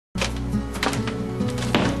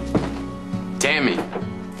Tammy,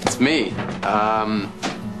 it's me. I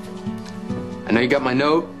know you got my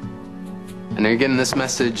note. I know you're getting this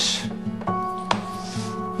message.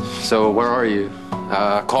 So where are you?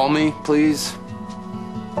 Call me, please.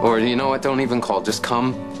 Or you know what? Don't even call. Just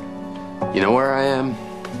come. You know where I am.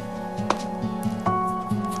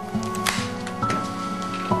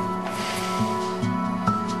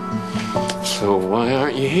 So why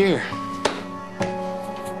aren't you here?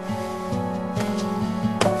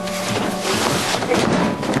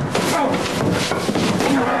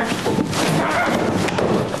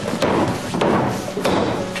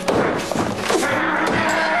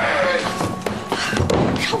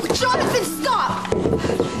 Jonathan, stop!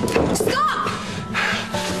 Stop!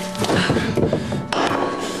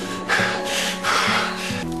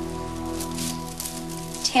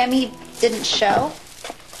 Tammy didn't show?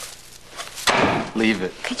 Leave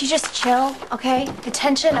it. Could you just chill, okay? The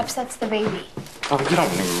tension upsets the baby. Oh, you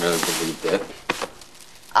don't even really believe that.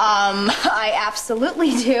 I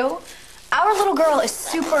absolutely do. Our little girl is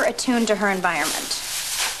super attuned to her environment.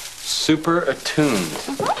 Super attuned.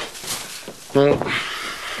 Well,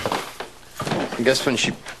 I guess when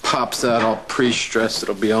she pops out all pre-stressed,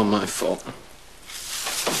 it'll be all my fault.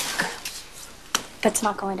 That's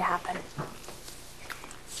not going to happen.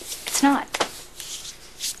 It's not.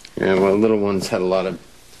 Yeah, well, little one's had a lot of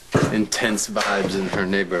intense vibes in her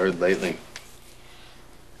neighborhood lately.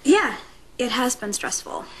 Yeah, it has been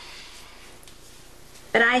stressful.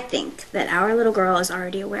 But I think that our little girl is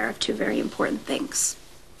already aware of two very important things.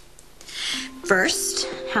 First,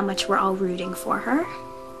 how much we're all rooting for her.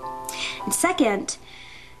 And second,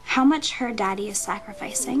 how much her daddy is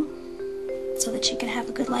sacrificing so that she can have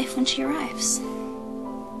a good life when she arrives.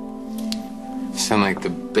 You sound like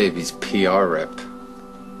the baby's PR rep.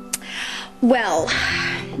 Well,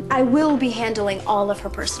 I will be handling all of her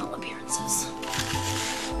personal appearances.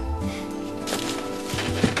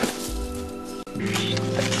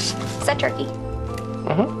 Is that turkey?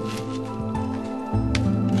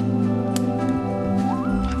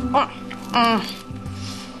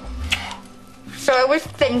 So I was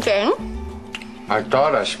thinking. I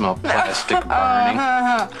thought I smelled plastic burning.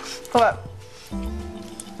 What?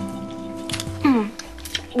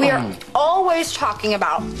 We are always talking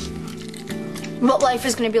about what life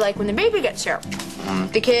is going to be like when the baby gets here.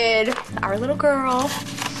 The kid, our little girl.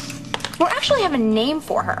 We'll actually have a name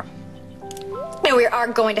for her. And we are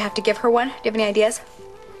going to have to give her one. Do you have any ideas?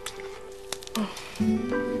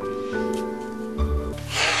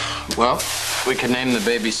 Well, we could name the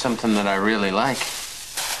baby something that I really like.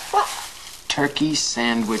 What? Turkey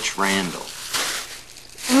Sandwich Randall.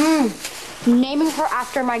 Naming her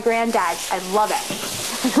after my granddad. I love it.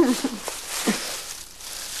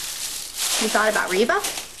 You thought about Reva?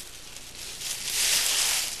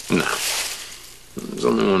 No. There's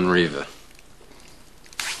only one Reva.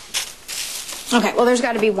 Okay, well, there's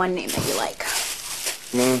got to be one name that you like.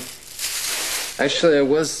 Well, actually, there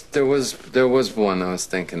was one I was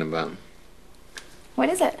thinking about. What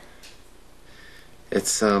is it?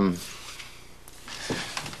 It's from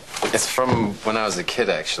when I was a kid,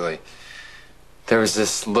 actually. There was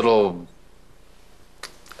this little,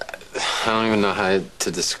 I don't even know how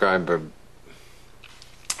to describe her.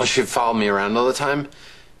 She'd follow me around all the time.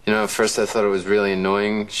 You know, at first I thought it was really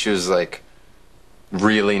annoying. She was like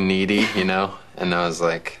really needy, you know? And I was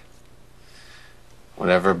like,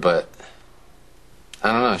 whatever, but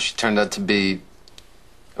I don't know. She turned out to be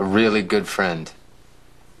a really good friend.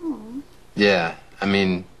 Aww. Yeah, I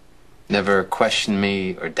mean, never questioned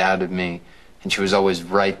me or doubted me. And she was always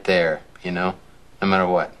right there, you know? No matter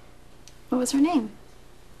what. What was her name?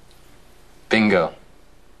 Bingo.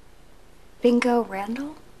 Bingo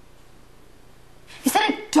Randall? Is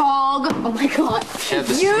that a dog? Oh my god. She had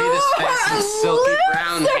the sweetest face and silky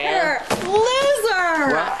brown hair.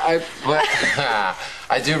 Loser! Well,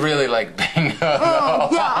 I do really like Bingo. Oh,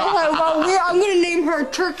 yeah, okay, well, I'm gonna name her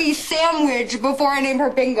Turkey Sandwich before I name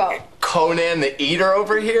her Bingo. Conan the Eater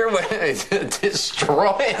over here?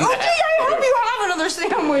 Destroying that. Okay, I hope you have another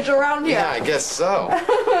sandwich around here. Yeah, I guess so.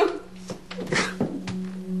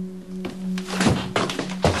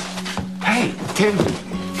 Hey, Tim.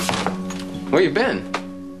 Where you been?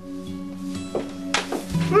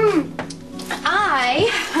 I'm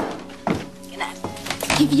gonna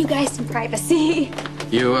give you guys some privacy.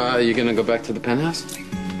 You gonna go back to the penthouse?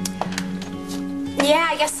 Yeah,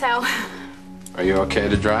 I guess so. Are you okay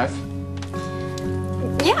to drive?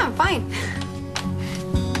 Yeah, I'm fine.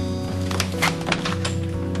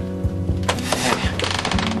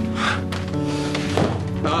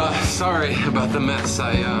 Hey. Sorry about the mess.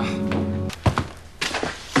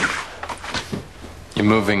 You're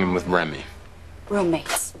moving in with Remy.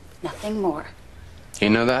 Roommates. Nothing more. You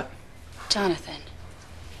know that? Jonathan,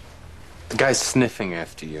 The guy's sniffing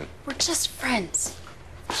after you. we're just friends.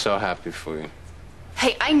 So happy for you.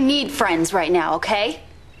 Hey, I need friends right now, okay?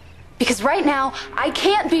 Because right now, I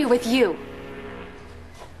can't be with you.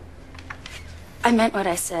 I meant what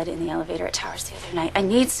I said in the elevator at Towers the other night. I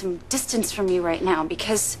need some distance from you right now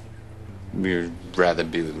because... You'd rather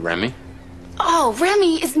be with Remy? Oh,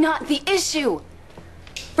 Remy is not the issue.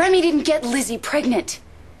 Remy didn't get Lizzie pregnant.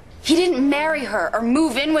 He didn't marry her or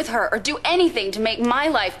move in with her or do anything to make my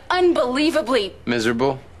life unbelievably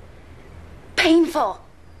Miserable? painful.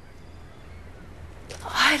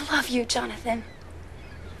 Oh, I love you, Jonathan.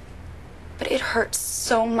 But it hurts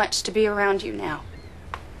so much to be around you now.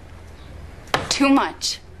 Too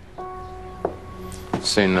much.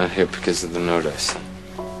 So you're not here because of the note I sent?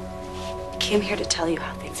 I came here to tell you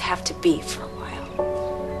how things have to be for a while.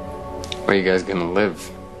 Where are you guys gonna live?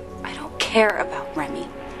 I don't care about Remy.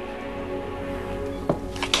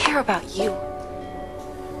 I care about you.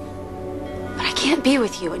 But I can't be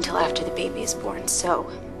with you until after the baby is born, so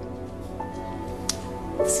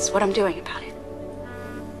this is what I'm doing about it.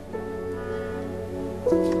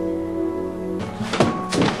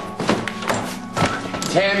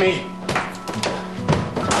 Tammy!